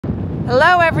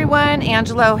Hello everyone,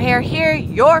 Angela O'Hare here,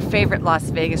 your favorite Las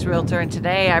Vegas realtor, and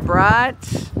today I brought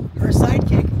her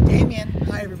sidekick, Damien.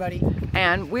 Hi everybody.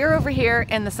 And we're over here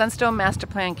in the Sunstone Master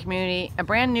Plan community, a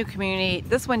brand new community.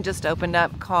 This one just opened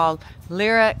up called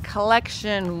Lyra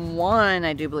Collection One,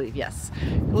 I do believe, yes.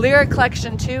 Lyra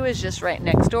Collection 2 is just right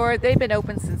next door. They've been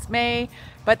open since May,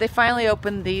 but they finally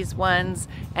opened these ones,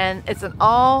 and it's an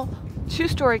all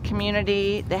two-story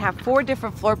community. They have 4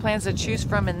 different floor plans to choose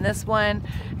from in this one,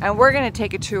 and we're going to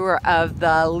take a tour of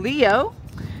the Leo.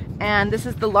 And this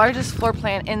is the largest floor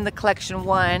plan in the Collection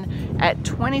One at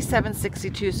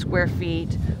 2762 square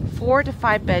feet, 4 to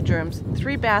 5 bedrooms,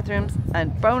 3 bathrooms, a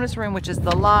bonus room, which is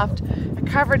the loft, a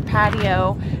covered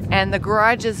patio, and the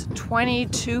garage is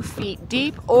 22 feet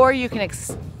deep, or you can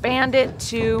expand it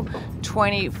to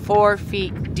 24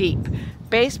 feet deep.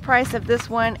 Base price of this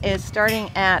one is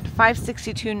starting at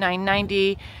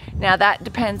 $562,990. Now that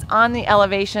depends on the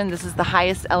elevation. This is the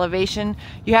highest elevation.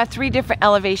 You have 3 different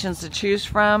elevations to choose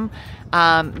from.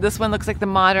 This one looks like the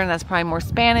modern, that's probably more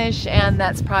Spanish, and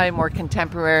that's probably more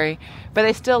contemporary, but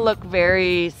they still look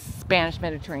very Spanish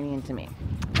Mediterranean to me.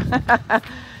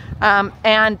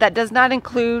 And that does not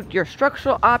include your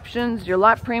structural options, your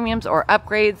lot premiums, or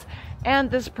upgrades,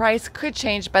 and this price could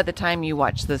change by the time you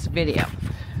watch this video.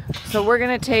 So we're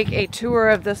going to take a tour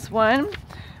of this one.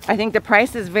 I think the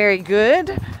price is very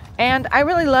good, and I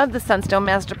really love the Sunstone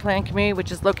Master Plan community,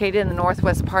 which is located in the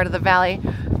northwest part of the valley,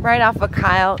 right off of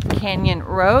Skye Canyon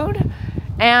Road.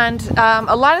 And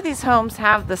a lot of these homes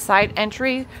have the side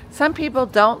entry. Some people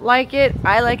don't like it.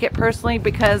 I like it personally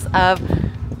because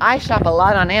I shop a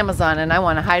lot on Amazon, and I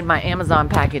want to hide my Amazon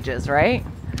packages, right?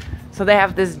 So they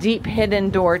have this deep hidden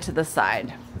door to the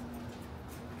side.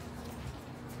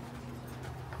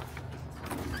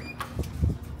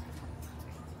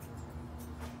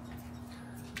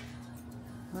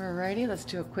 Alrighty, let's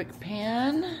do a quick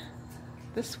pan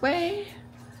this way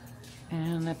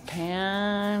and a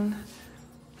pan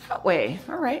that way.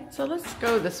 Alright, so let's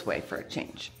go this way for a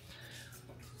change.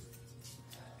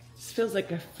 This feels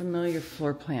like a familiar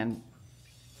floor plan.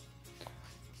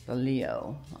 The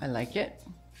Leo, I like it.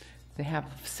 They have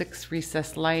 6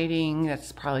 recessed lighting,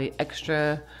 that's probably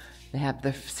extra. They have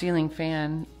the ceiling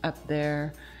fan up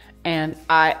there, and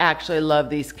I actually love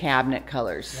these cabinet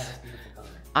colors. Yeah.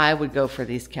 I would go for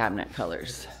these cabinet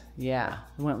colors. Yeah,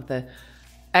 I went with the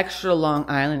extra long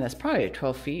island. That's probably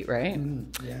 12 feet, right?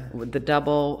 Yeah. With the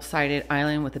double-sided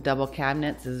island with the double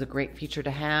cabinets is a great feature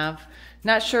to have.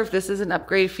 Not sure if this is an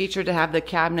upgrade feature to have the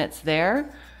cabinets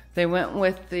there. They went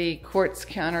with the quartz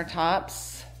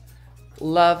countertops.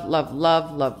 Love, love,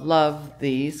 love, love, love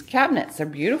these cabinets. They're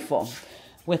beautiful.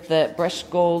 With the brushed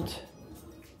gold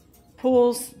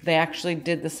pools, they actually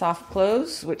did the soft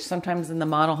close, which sometimes in the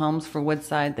model homes for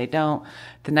Woodside they don't.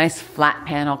 The nice flat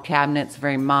panel cabinets,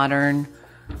 very modern.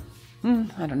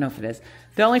 I don't know if it is.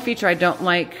 The only feature I don't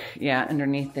like, yeah,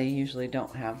 underneath they usually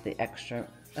don't have the extra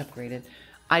upgraded.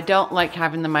 I don't like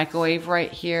having the microwave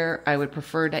right here. I would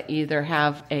prefer to either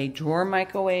have a drawer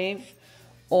microwave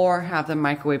or have the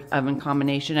microwave oven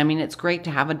combination. I mean, it's great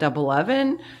to have a double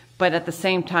oven, but at the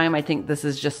same time, I think this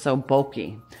is just so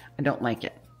bulky. I don't like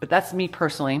it. But that's me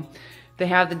personally. They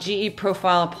have the GE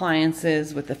profile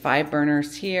appliances with the 5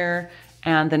 burners here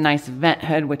and the nice vent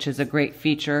hood, which is a great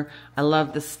feature. I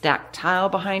love the stacked tile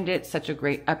behind it, such a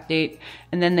great update.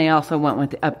 And then they also went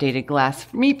with the updated glass.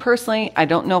 For me personally, I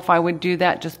don't know if I would do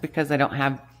that just because I don't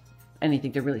have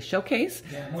anything to really showcase.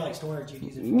 Yeah, more like storage. You'd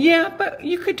use it for. Yeah, but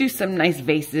you could do some nice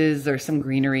vases or some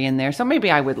greenery in there, so maybe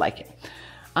I would like it.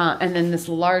 And then this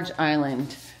large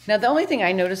island. Now, the only thing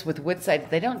I noticed with Woodside,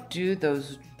 they don't do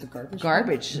those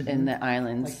garbage in the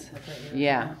islands. Like right here.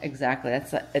 Yeah, exactly.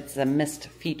 It's a missed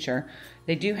feature.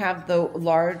 They do have the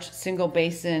large single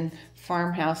basin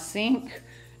farmhouse sink,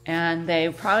 and they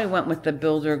probably went with the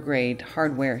builder grade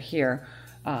hardware here.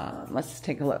 Let's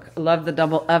take a look. I love the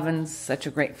double ovens, such a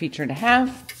great feature to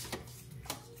have.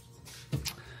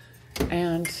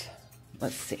 And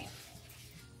let's see.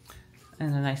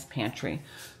 And a nice pantry.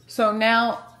 So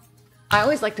now, I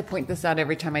always like to point this out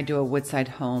every time I do a Woodside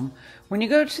home. When you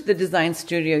go to the design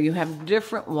studio, you have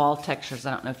different wall textures.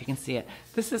 I don't know if you can see it.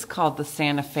 This is called the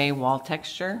Santa Fe wall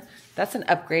texture. That's an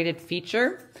upgraded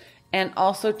feature. And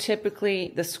also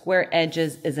typically the square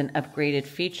edges is an upgraded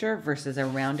feature versus a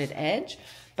rounded edge.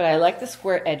 But I like the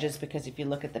square edges because if you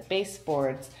look at the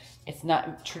baseboards, it's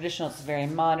not traditional, it's very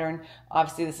modern.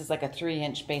 Obviously this is like a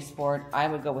 3-inch baseboard. I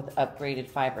would go with upgraded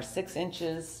 5 or 6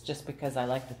 inches just because I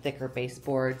like the thicker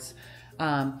baseboards.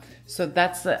 So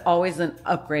that's always an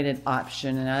upgraded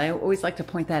option, and I always like to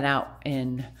point that out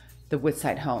in the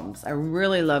Woodside Homes. I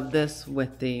really love this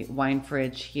with the wine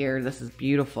fridge here. This is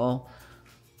beautiful.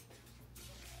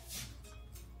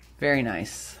 Very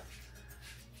nice.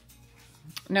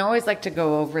 Now I always like to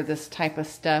go over this type of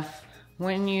stuff.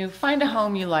 When you find a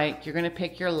home you like, you're going to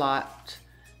pick your lot.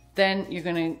 Then you're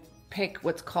going to pick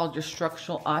what's called your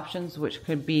structural options, which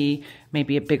could be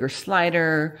maybe a bigger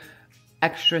slider,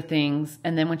 extra things.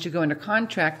 And then once you go under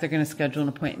contract, they're going to schedule an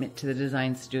appointment to the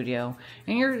design studio.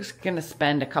 And you're just going to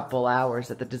spend a couple hours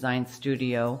at the design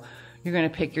studio. You're going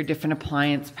to pick your different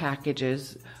appliance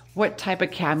packages, what type of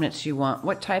cabinets you want,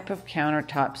 what type of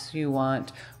countertops you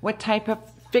want, what type of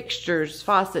fixtures,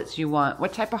 faucets you want,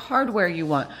 what type of hardware you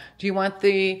want. Do you want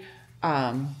the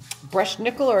brushed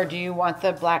nickel or do you want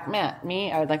the black matte?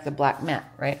 Me, I would like the black matte,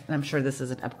 right? And I'm sure this is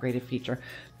an upgraded feature.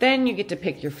 Then you get to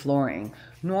pick your flooring.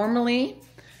 Normally,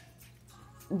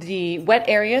 the wet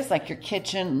areas like your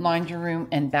kitchen, laundry room,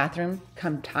 and bathroom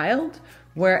come tiled,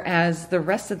 whereas the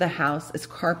rest of the house is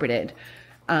carpeted.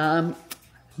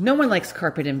 No one likes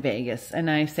carpet in Vegas, and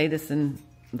I say this in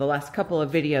the last couple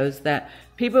of videos that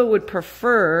people would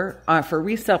prefer, for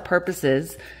resale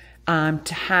purposes,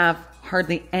 to have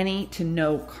hardly any to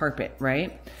no carpet,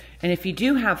 right? And if you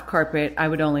do have carpet, I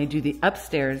would only do the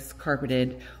upstairs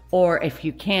carpeted, or if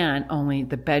you can, only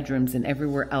the bedrooms, and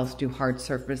everywhere else do hard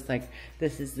surface. Like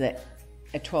this is a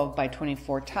 12 by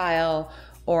 24 tile,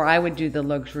 or I would do the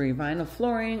luxury vinyl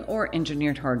flooring or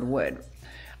engineered hardwood.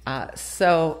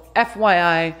 So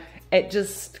FYI,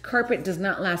 carpet does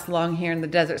not last long here in the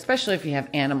desert, especially if you have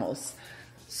animals.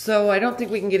 So I don't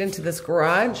think we can get into this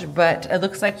garage, but it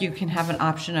looks like you can have an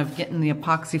option of getting the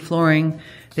epoxy flooring.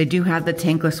 They do have the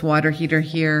tankless water heater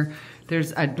here.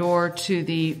 There's a door to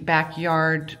the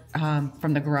backyard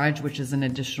from the garage, which is an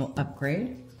additional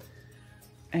upgrade.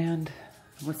 And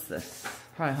what's this?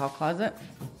 Probably a hall closet.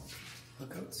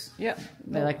 Lookouts. Yep,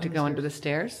 they like to go under the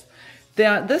stairs.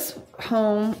 This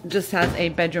home just has a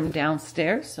bedroom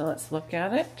downstairs, so let's look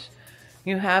at it.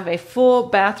 You have a full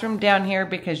bathroom down here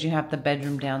because you have the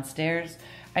bedroom downstairs.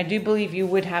 I do believe you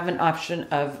would have an option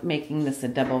of making this a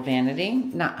double vanity,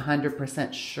 not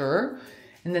 100% sure.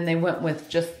 And then they went with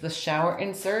just the shower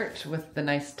insert with the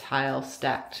nice tile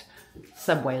stacked,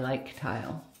 subway-like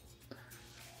tile.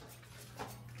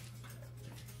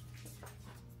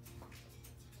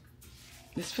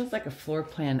 This feels like a floor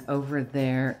plan over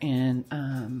there in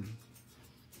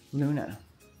Luna.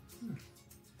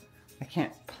 I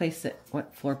can't place it,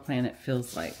 what floor plan it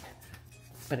feels like,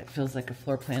 but it feels like a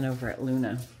floor plan over at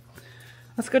Luna.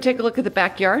 Let's go take a look at the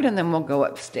backyard and then we'll go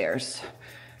upstairs.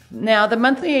 Now the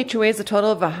monthly HOA is a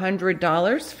total of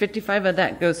 $100. 55 of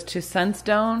that goes to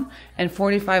Sunstone and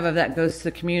 45 of that goes to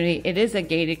the community. It is a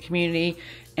gated community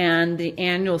and the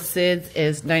annual SIDS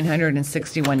is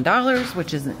 $961,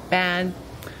 which isn't bad.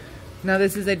 Now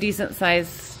this is a decent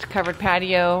sized covered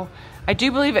patio. I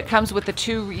do believe it comes with the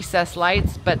 2 recessed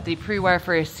lights, but the pre-wire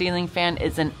for a ceiling fan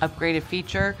is an upgraded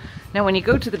feature. Now when you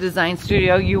go to the design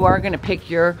studio, you are going to pick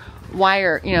your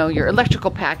wire, your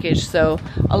electrical package, so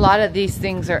a lot of these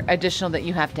things are additional that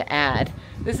you have to add.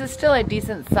 This is still a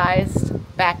decent sized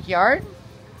backyard.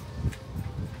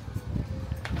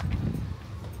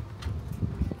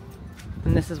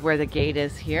 And this is where the gate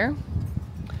is here.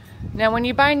 Now when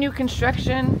you buy new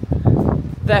construction,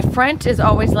 the front is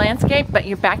always landscaped, but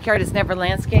your backyard is never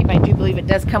landscaped. I do believe it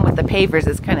does come with the pavers.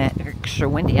 It's kind of extra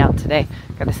windy out today.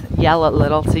 Got to yell a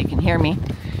little so you can hear me.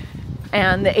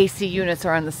 And the AC units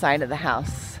are on the side of the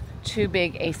house. 2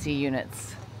 big AC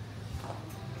units.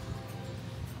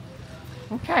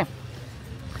 Okay.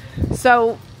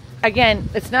 So again,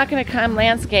 it's not going to come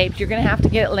landscaped. You're going to have to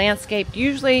get it landscaped.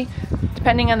 Usually,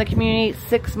 depending on the community,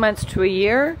 6 months to a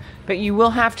year, but you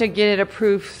will have to get it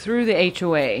approved through the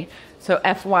HOA. So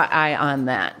FYI on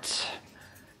that.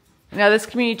 Now this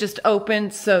community just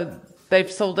opened, so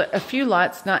they've sold a few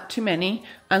lots, not too many,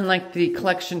 unlike the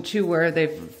Collection 2 where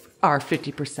they are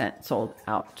 50% sold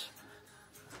out.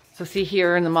 So see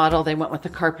here in the model, they went with the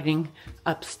carpeting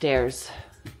upstairs.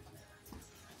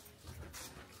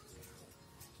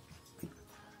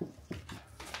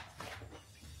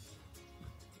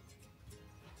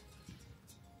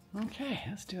 Okay,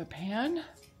 let's do a pan.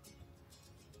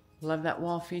 Love that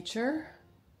wall feature.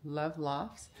 Love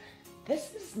lofts.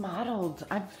 This is modeled,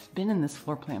 I've been in this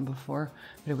floor plan before,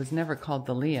 but it was never called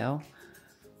the Leo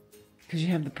because you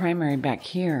have the primary back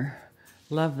here.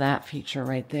 Love that feature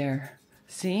right there.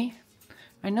 See?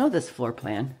 I know this floor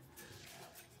plan.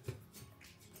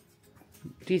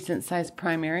 Decent sized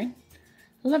primary.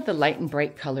 I love the light and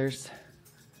bright colors.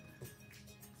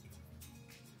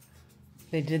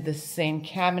 They did the same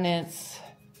cabinets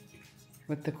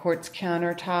with the quartz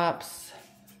countertops,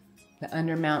 the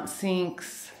undermount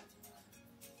sinks,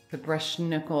 the brushed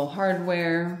nickel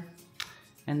hardware,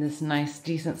 and this nice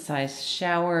decent sized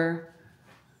shower.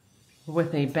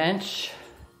 with a bench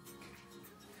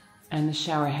and the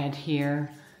shower head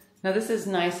here. Now this is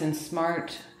nice and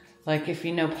smart. Like if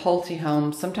you know Pulte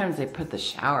homes, sometimes they put the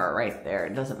shower right there.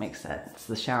 It doesn't make sense. It's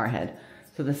the shower head.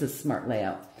 So this is smart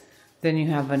layout. Then you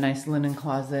have a nice linen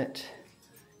closet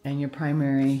and your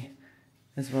primary,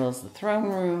 as well as the throne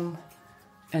room,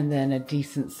 and then a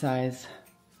decent size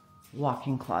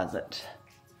walk-in closet.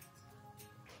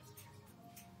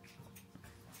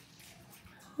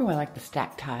 Oh, I like the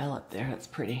stacked tile up there. That's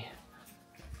pretty.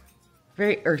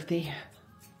 Very earthy.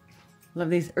 Love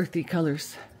these earthy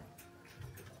colors.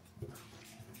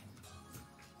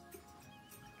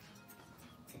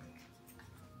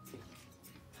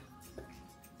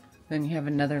 Then you have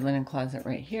another linen closet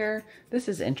right here. This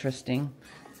is interesting.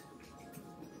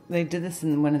 They did this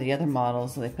in one of the other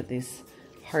models. So they put these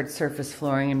hard surface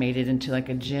flooring and made it into like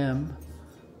a gym.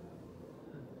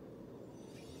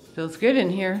 Feels good in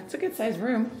here. It's a good sized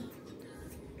room.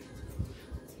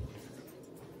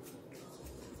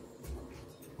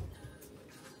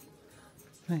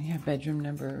 Then you have bedroom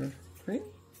number 3.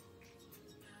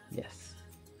 Yes.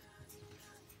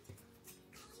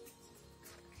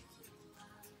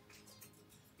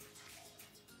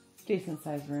 Decent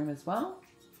sized room as well.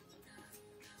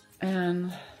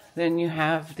 And then you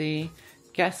have the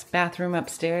guest bathroom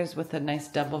upstairs with the nice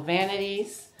double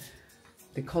vanities,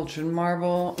 the quartz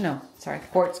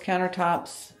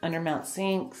countertops, undermount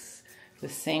sinks, the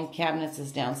same cabinets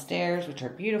as downstairs, which are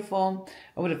beautiful.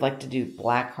 I would have liked to do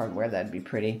black hardware. That'd be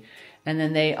pretty. And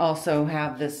then they also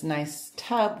have this nice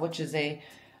tub, which is a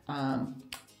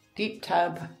deep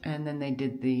tub, and then they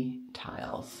did the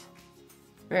tiles.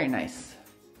 Very nice.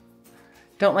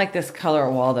 Don't like this color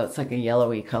wall though. It's like a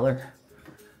yellowy color.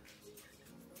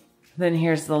 Then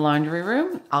here's the laundry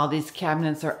room. All these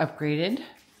cabinets are upgraded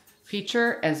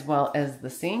feature as well as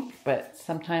the sink, but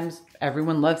sometimes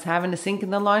everyone loves having a sink in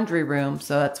the laundry room,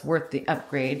 so that's worth the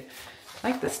upgrade.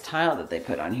 I like this tile that they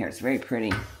put on here. It's very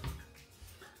pretty.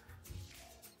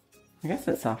 I guess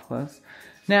it's soft close.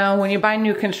 Now, when you buy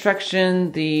new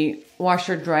construction, the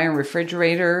washer, dryer, and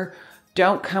refrigerator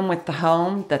don't come with the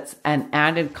home. That's an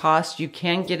added cost. You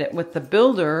can get it with the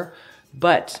builder,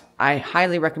 but I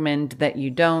highly recommend that you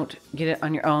don't get it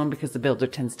on your own because the builder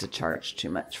tends to charge too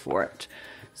much for it.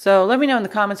 So let me know in the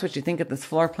comments what you think of this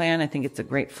floor plan. I think it's a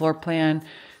great floor plan.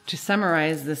 To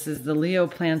summarize, this is the Leo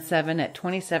Plan 7 at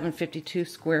 2752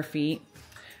 square feet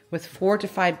with 4 to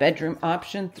 5 bedroom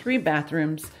option, 3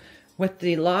 bathrooms with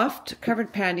the loft,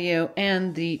 covered patio,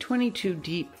 and the 22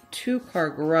 deep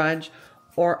 2-car garage,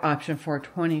 or option for a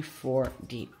 24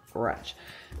 deep garage.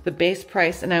 The base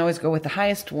price, and I always go with the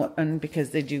highest one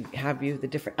because they do have you the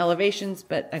different elevations,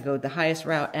 but I go the highest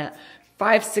route at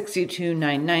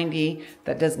 $562,990.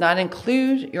 That does not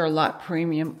include your lot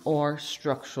premium or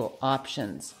structural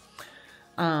options.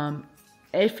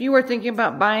 If you are thinking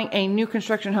about buying a new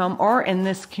construction home or in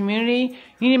this community,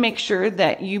 you need to make sure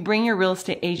that you bring your real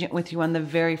estate agent with you on the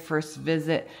very first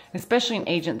visit, especially an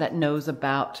agent that knows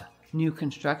about new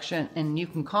construction. And you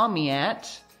can call me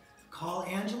at... Call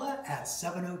Angela at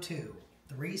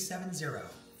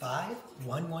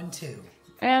 702-370-5112.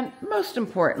 And most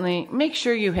importantly, make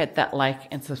sure you hit that like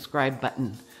and subscribe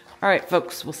button. All right,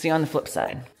 folks, we'll see you on the flip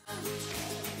side.